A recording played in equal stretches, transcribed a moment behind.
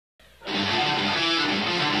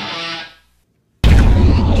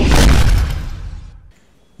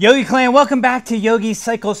Yogi Clan, welcome back to Yogi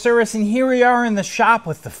Cycle Service, and here we are in the shop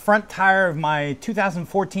with the front tire of my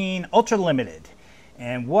 2014 Ultra Limited.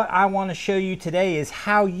 And what I want to show you today is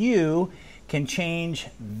how you can change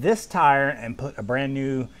this tire and put a brand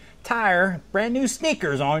new tire, brand new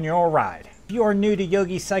sneakers on your ride. If you are new to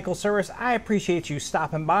Yogi Cycle Service, I appreciate you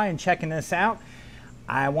stopping by and checking this out.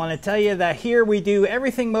 I want to tell you that here we do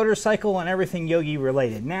everything motorcycle and everything Yogi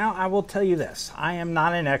related. Now, I will tell you this. I am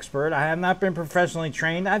not an expert. I have not been professionally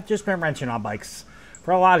trained. I've just been wrenching on bikes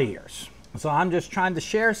for a lot of years. So I'm just trying to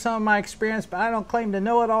share some of my experience, but I don't claim to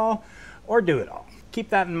know it all or do it all. Keep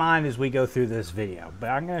that in mind as we go through this video. But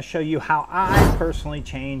I'm going to show you how I personally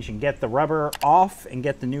change and get the rubber off and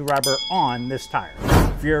get the new rubber on this tire.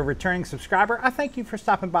 If you're a returning subscriber, I thank you for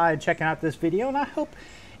stopping by and checking out this video, and I hope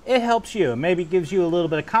it helps you and maybe gives you a little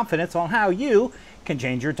bit of confidence on how you can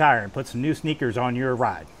change your tire and put some new sneakers on your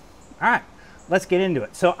ride. All right, let's get into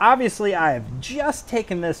it. So obviously I have just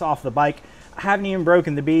taken this off the bike. I haven't even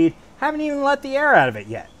broken the bead, haven't even let the air out of it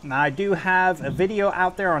yet. Now I do have a video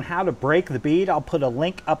out there on how to break the bead. I'll put a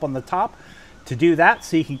link up on the top to do that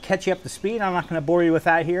so you can catch you up to speed. I'm not going to bore you with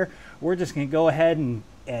that here. We're just going to go ahead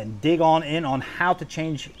and dig on in on how to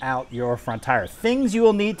change out your front tire. Things you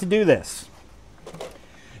will need to do this.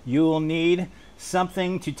 You will need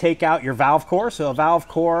something to take out your valve core, so a valve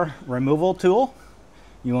core removal tool.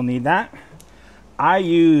 You will need that. I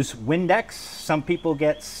use Windex. Some people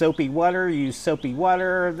get soapy water, use soapy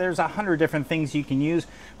water. There's 100 different things you can use,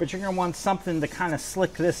 but you're going to want something to kind of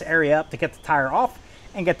slick this area up to get the tire off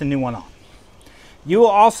and get the new one on. You will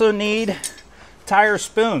also need tire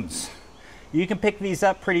spoons. You can pick these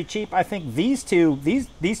up pretty cheap. I think these two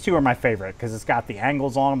are my favorite because it's got the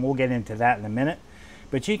angles on them. We'll get into that in a minute.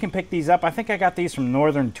 But you can pick these up. I think I got these from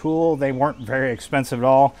Northern Tool. They weren't very expensive at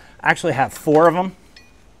all. I actually have 4 of them.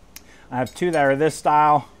 I have 2 that are this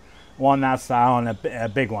style, 1 that style, and a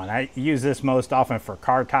big one. I use this most often for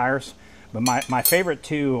car tires. But my favorite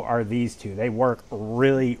 2 are these 2. They work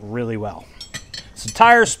really, really well. So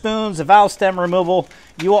tire spoons, a valve stem removal.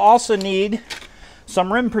 You will also need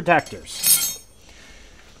some rim protectors.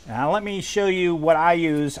 Now let me show you what I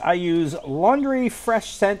use. I use Laundry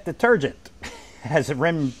Fresh Scent Detergent as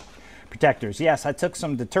rim protectors. Yes, I took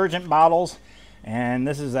some detergent bottles, and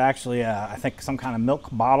this is actually I think some kind of milk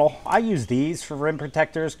bottle. I use these for rim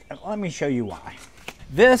protectors. Let me show you why.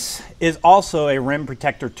 This is also a rim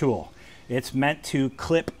protector tool. It's meant to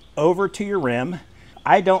clip over to your rim.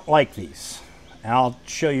 I don't like these, and I'll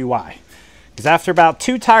show you why. Because after about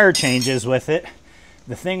 2 tire changes with it,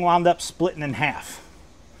 the thing wound up splitting in half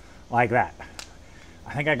like that.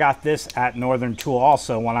 I think I got this at Northern Tool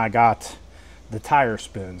also when I got the tire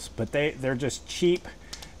spoons, but they're just cheap.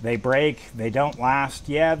 They break, they don't last.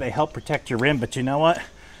 Yeah, they help protect your rim, but you know what?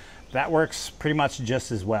 That works pretty much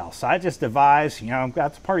just as well. So I just advise, you know,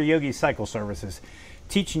 that's part of Yogi Cycle Services,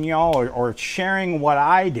 teaching y'all or sharing what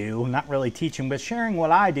I do, not really teaching, but sharing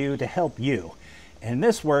what I do to help you. And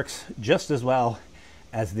this works just as well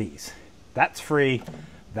as these. That's free,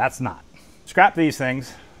 that's not. Scrap these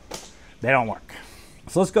things, they don't work.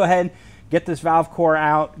 So let's go ahead, get this valve core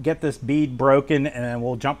out, get this bead broken, and then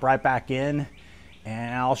we'll jump right back in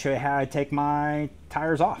and I'll show you how I take my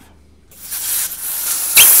tires off.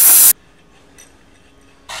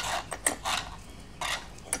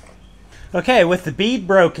 Okay, with the bead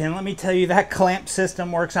broken, let me tell you that clamp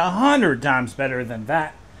system works 100 times better than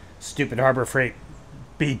that stupid Harbor Freight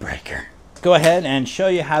bead breaker. Go ahead and show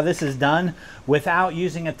you how this is done without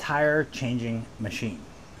using a tire changing machine.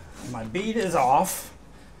 My bead is off.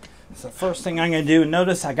 So the first thing I'm going to do,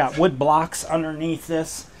 notice I got wood blocks underneath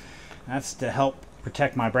this. That's to help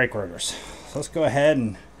protect my brake rotors. So let's go ahead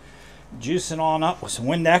and juice it on up with some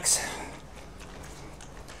Windex.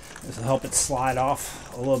 This will help it slide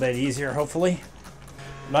off a little bit easier, hopefully.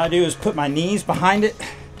 What I do is put my knees behind it,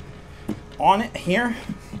 on it here.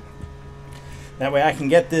 That way I can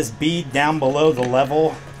get this bead down below the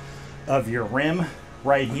level of your rim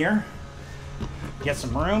right here. Get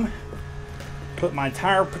some room. Put my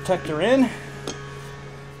tire protector in,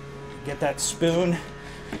 get that spoon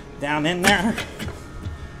down in there,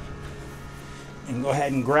 and go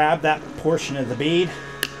ahead and grab that portion of the bead.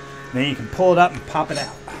 Then you can pull it up and pop it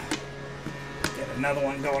out. Get another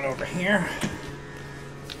one going over here.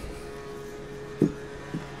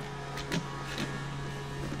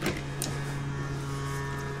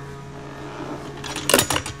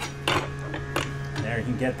 There, you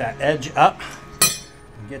can get that edge up.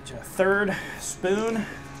 Get you a 3rd spoon.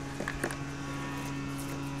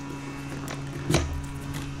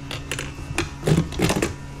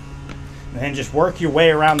 And then just work your way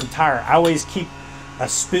around the tire. I always keep a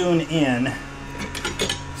spoon in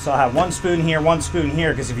So I'll have one spoon here,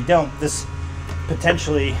 because if you don't, this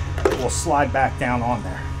potentially will slide back down on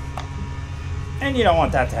there. And you don't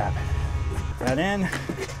want that to happen. Put that in,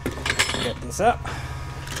 get this up.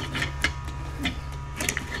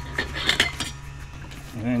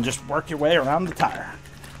 And then just work your way around the tire.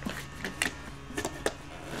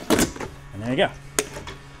 And there you go.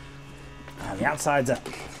 Now the outside's up.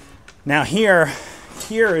 Now here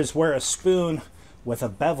is where a spoon with a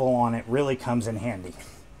bevel on it really comes in handy.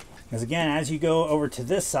 Because again, as you go over to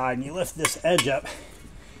this side and you lift this edge up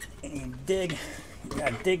and you dig, you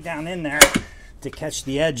gotta dig down in there to catch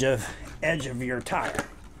the edge of your tire.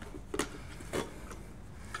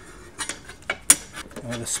 And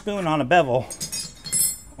with a spoon on a bevel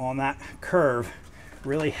on that curve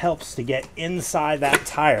really helps to get inside that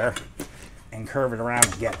tire and curve it around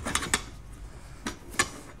and get it.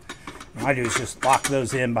 What I do is just lock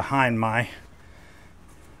those in behind my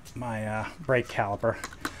brake caliper.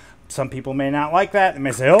 Some people may not like that. They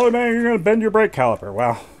may say, oh man, you're going to bend your brake caliper.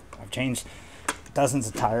 Well, I've changed dozens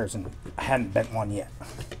of tires and I hadn't bent one yet.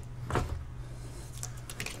 Go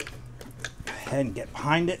ahead and get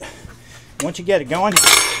behind it. Once you get it going,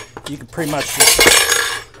 you can pretty much just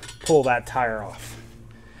pull that tire off.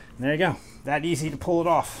 And there you go. That easy to pull it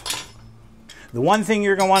off. The one thing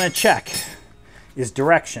you're going to want to check is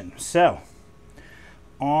direction. So,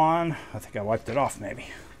 I think I wiped it off maybe.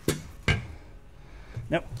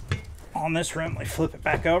 Nope. On this rim, we flip it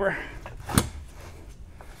back over.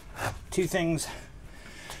 Two things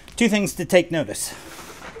to take notice.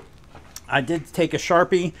 I did take a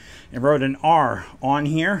Sharpie and wrote an R on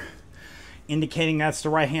here, indicating that's the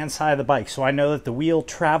right-hand side of the bike. So I know that the wheel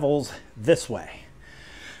travels this way.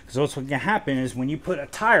 Because what's going to happen is when you put a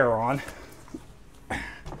tire on,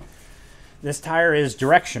 this tire is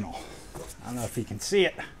directional. I don't know if you can see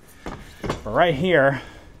it, but right here,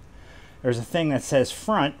 there's a thing that says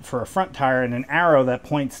front for a front tire and an arrow that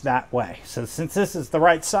points that way. So since this is the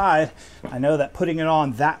right side, I know that putting it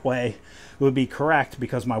on that way would be correct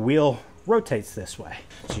because my wheel rotates this way.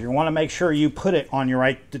 So you want to make sure you put it on your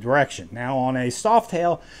right direction. Now on a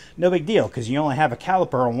Softail, no big deal because you only have a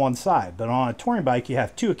caliper on one side, but on a touring bike you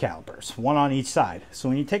have two calipers, one on each side. So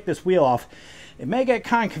when you take this wheel off, it may get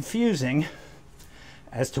kind of confusing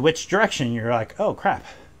as to which direction. You're like, oh crap,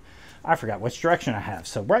 I forgot which direction I have.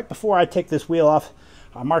 So right before I take this wheel off,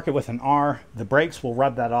 I mark it with an R. The brakes will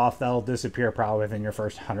rub that off. That'll disappear probably within your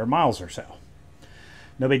first 100 miles or so.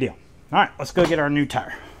 No big deal. All right, let's go get our new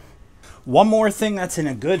tire. One more thing that's in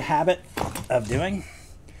a good habit of doing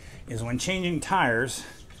is when changing tires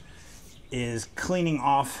is cleaning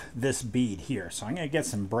off this bead here. So I'm going to get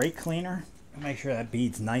some brake cleaner. Make sure that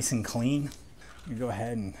bead's nice and clean. You go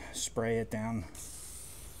ahead and spray it down,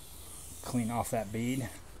 clean off that bead.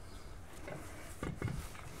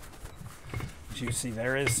 As you see,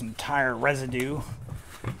 there is some tire residue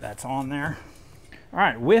that's on there. All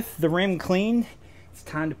right, with the rim cleaned, it's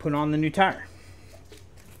time to put on the new tire.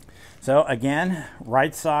 So again,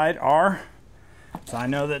 right side R. So I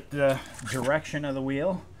know that the direction of the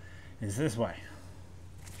wheel is this way.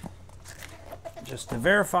 Just to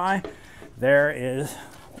verify, there is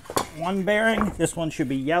one bearing. This one should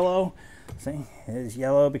be yellow. See, it is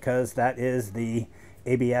yellow because that is the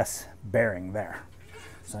ABS bearing there.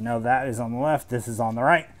 So I know that is on the left, this is on the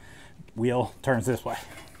right. Wheel turns this way.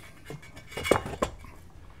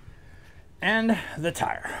 And the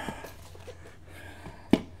tire.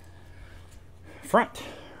 Front,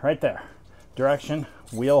 right there. Direction,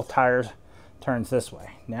 wheel, tires, turns this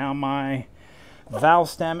way. Now my valve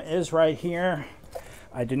stem is right here.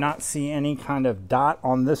 I do not see any kind of dot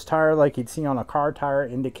on this tire like you'd see on a car tire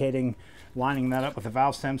indicating lining that up with the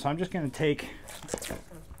valve stem. So I'm just going to take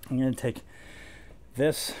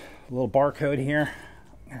this little barcode here.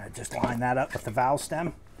 Just line that up with the valve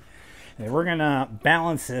stem. And we're going to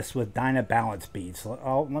balance this with Dyna balance beads.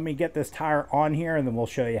 So let me get this tire on here and then we'll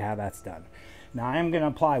show you how that's done. Now I am going to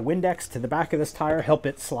apply Windex to the back of this tire, help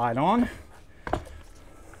it slide on.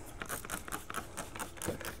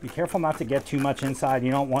 Be careful not to get too much inside.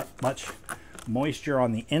 You don't want much moisture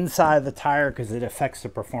on the inside of the tire because it affects the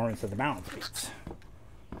performance of the balance beads.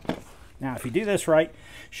 Now if you do this right,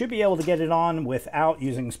 you should be able to get it on without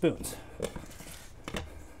using spoons.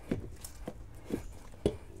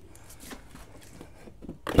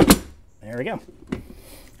 There we go.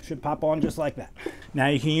 Should pop on just like that. Now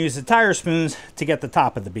you can use the tire spoons to get the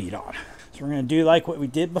top of the bead on. So we're going to do like what we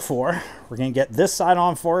did before. We're going to get this side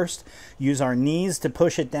on first, use our knees to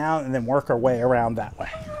push it down, and then work our way around that way.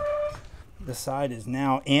 This side is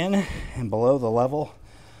now in and below the level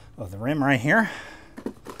of the rim right here.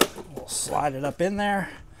 We'll slide it up in there,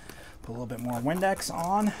 put a little bit more Windex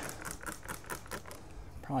on.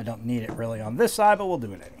 Probably don't need it really on this side, but we'll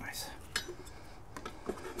do it anyways.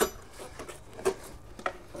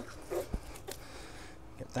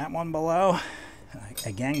 Get that one below.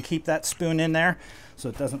 Again, keep that spoon in there so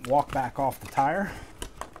it doesn't walk back off the tire.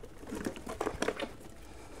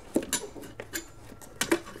 Put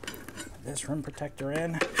this rim protector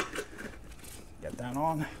in. Get that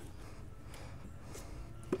on.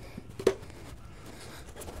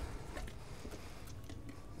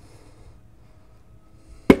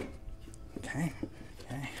 Okay.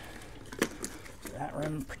 So that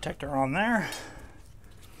rim protector on there.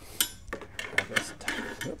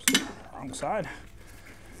 Oops, wrong side.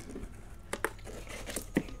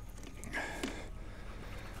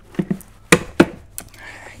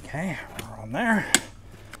 Okay, we're on there.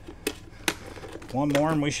 One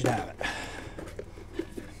more and we should have it.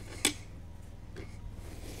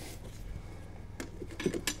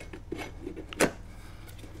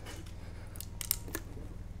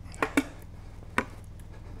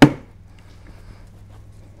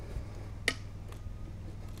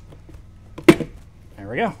 There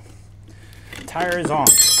we go. The tire is on.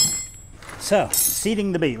 So,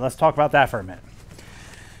 seating the bead. Let's talk about that for a minute.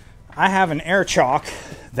 I have an air chock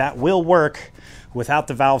that will work without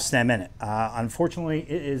the valve stem in it. Unfortunately,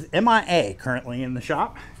 it is MIA currently in the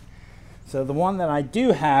shop. So the one that I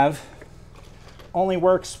do have only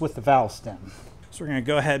works with the valve stem. So we're going to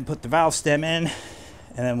go ahead and put the valve stem in,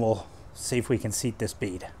 and then we'll see if we can seat this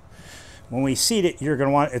bead. When we seat it, you're going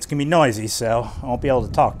to want, it's going to be noisy, so I won't be able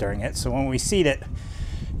to talk during it. So when we seat it,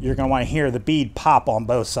 you're going to want to hear the bead pop on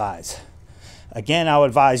both sides. Again, I would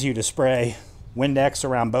advise you to spray Windex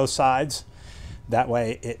around both sides. That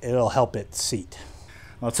way it'll help it seat.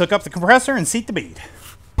 Let's hook up the compressor and seat the bead.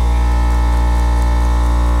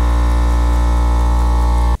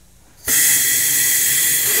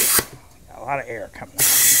 Got a lot of air coming out.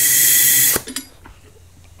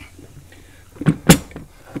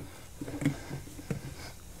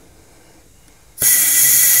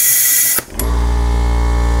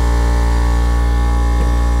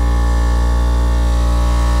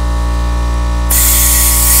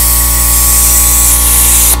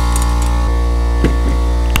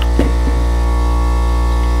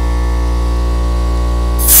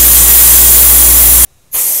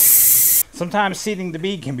 Sometimes seating the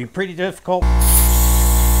bead can be pretty difficult.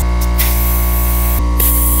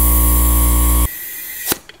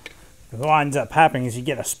 What ends up happening is you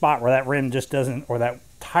get a spot where that rim just doesn't, or that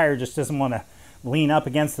tire just doesn't want to lean up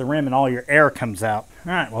against the rim and all your air comes out.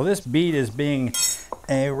 All right, well, this bead is being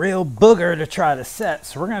a real booger to try to set,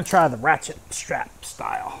 so we're going to try the ratchet strap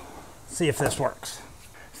style. See if this works.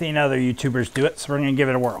 Seen other YouTubers do it, so we're going to give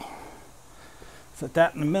it a whirl. Set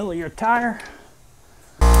that in the middle of your tire.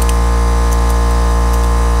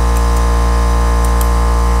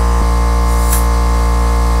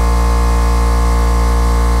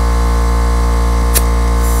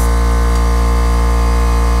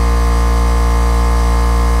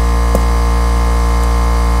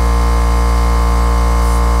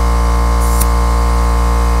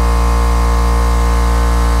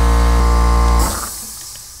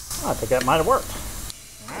 I think that might have worked.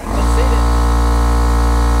 All right, let's seat it.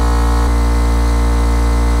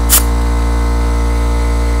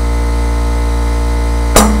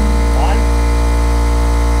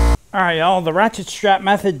 All right, y'all, the ratchet strap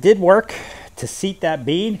method did work to seat that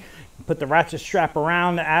bead. Put the ratchet strap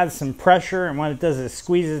around, add some pressure, and what it does is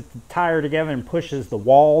squeezes the tire together and pushes the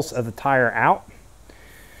walls of the tire out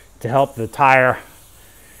to help the tire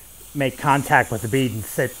make contact with the bead and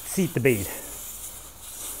seat the bead.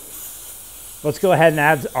 Let's go ahead and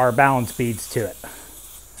add our balance beads to it.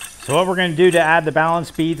 So what we're going to do to add the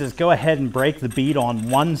balance beads is go ahead and break the bead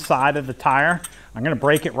on one side of the tire. I'm going to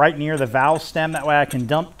break it right near the valve stem. That way I can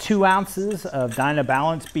dump 2 ounces of Dyna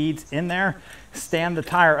balance beads in there, stand the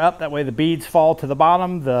tire up. That way the beads fall to the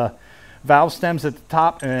bottom, the valve stem's at the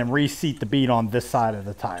top, and then reseat the bead on this side of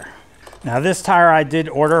the tire. Now this tire I did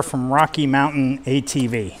order from Rocky Mountain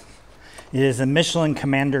ATV. It is a Michelin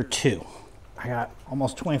Commander 2. I got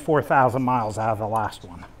almost 24,000 miles out of the last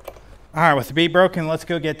one. All right, with the bead broken, let's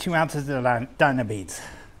go get 2 ounces of Dyna beads.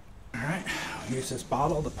 All right, I'll use this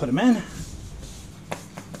bottle to put them in.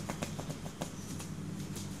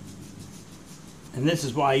 And this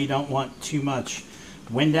is why you don't want too much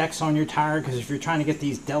Windex on your tire, because if you're trying to get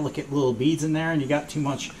these delicate little beads in there and you got too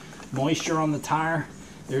much moisture on the tire,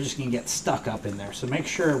 they're just gonna get stuck up in there. So make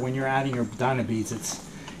sure when you're adding your Dyna beads,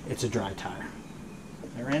 it's a dry tire.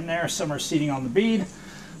 They're in there, some are seating on the bead.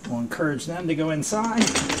 We'll encourage them to go inside.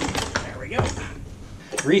 There we go.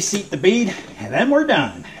 Reseat the bead, and then we're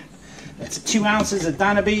done. That's 2 ounces of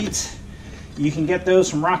Dyna beads. You can get those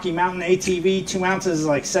from Rocky Mountain ATV. 2 ounces is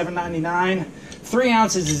like $7.99. 3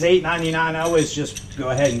 ounces is $8.99. I always just go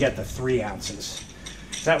ahead and get the 3 ounces.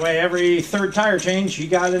 That way every third tire change, you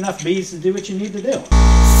got enough beads to do what you need to do.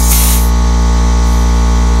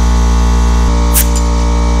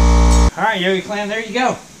 All right, Yogi Clan, there you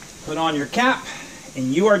go. Put on your cap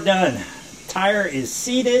and you are done. Tire is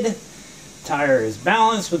seated. Tire is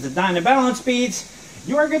balanced with the Dyna balance beads.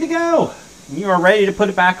 You are good to go. You are ready to put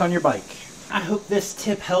it back on your bike. I hope this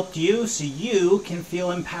tip helped you so you can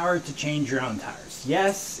feel empowered to change your own tires.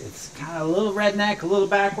 Yes, it's kind of a little redneck, a little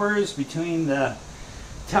backwards between the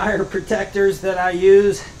tire protectors that I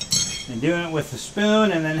use and doing it with the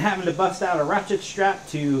spoon and then having to bust out a ratchet strap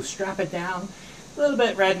to strap it down. A little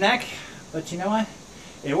bit redneck, but you know what?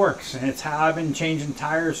 It works, and it's how I've been changing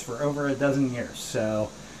tires for over a dozen years.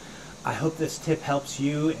 So I hope this tip helps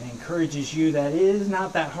you and encourages you that it is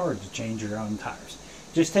not that hard to change your own tires.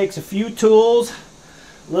 Just takes a few tools,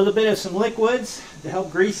 a little bit of some liquids to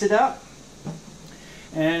help grease it up,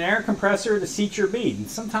 and an air compressor to seat your bead. And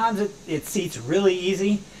sometimes it seats really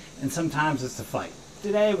easy, and sometimes it's a fight.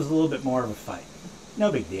 Today it was a little bit more of a fight.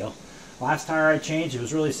 No big deal. Last tire I changed, it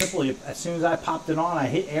was really simple. As soon as I popped it on, I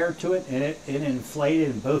hit air to it, and it inflated,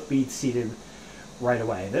 and both beads seated right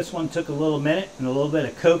away. This one took a little minute and a little bit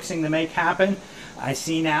of coaxing to make happen. I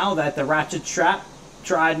see now that the ratchet strap,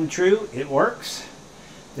 tried and true, it works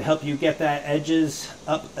to help you get that edges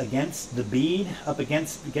up against the bead,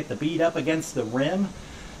 get the bead up against the rim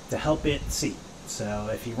to help it seat. So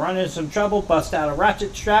if you run into some trouble, bust out a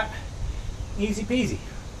ratchet strap, easy peasy,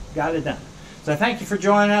 got it done. So thank you for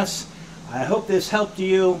joining us. I hope this helped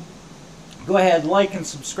you. Go ahead, like and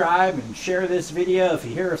subscribe and share this video if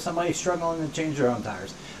you hear of somebody struggling to change their own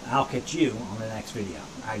tires. I'll catch you on the next video.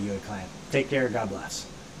 All right, Yogi Clan. Take care. God bless.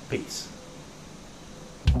 Peace.